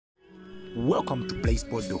Welcome to Play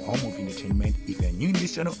Sport, the home of entertainment. If you're new in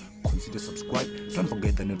this channel, consider subscribe. Don't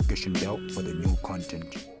forget the notification bell for the new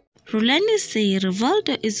content. Rulani say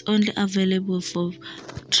Rivaldo is only available for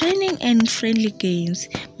training and friendly games.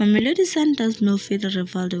 Mamelodi Sundowns midfielder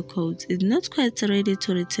Rivaldo Coetzee is not quite ready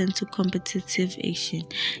to return to competitive action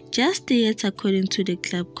just yet, according to the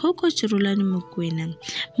club co-coach Rulani Mokwena.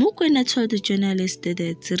 Mokwena told the journalist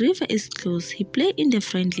that River is close. He played in the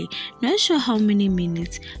friendly, not sure how many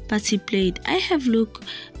minutes, but he played. I have looked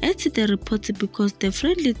at the report because the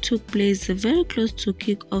friendly took place very close to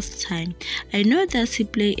kick-off time. I know that he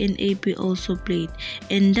played in AB also played,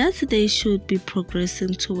 and that they should be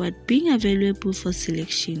progressing toward being available for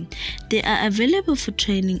selection. They are available for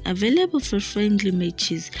training, available for friendly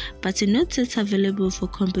matches, but not yet available for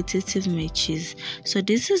competitive matches. So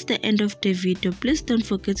this is the end of the video. Please don't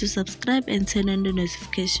forget to subscribe and turn on the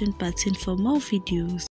notification button for more videos.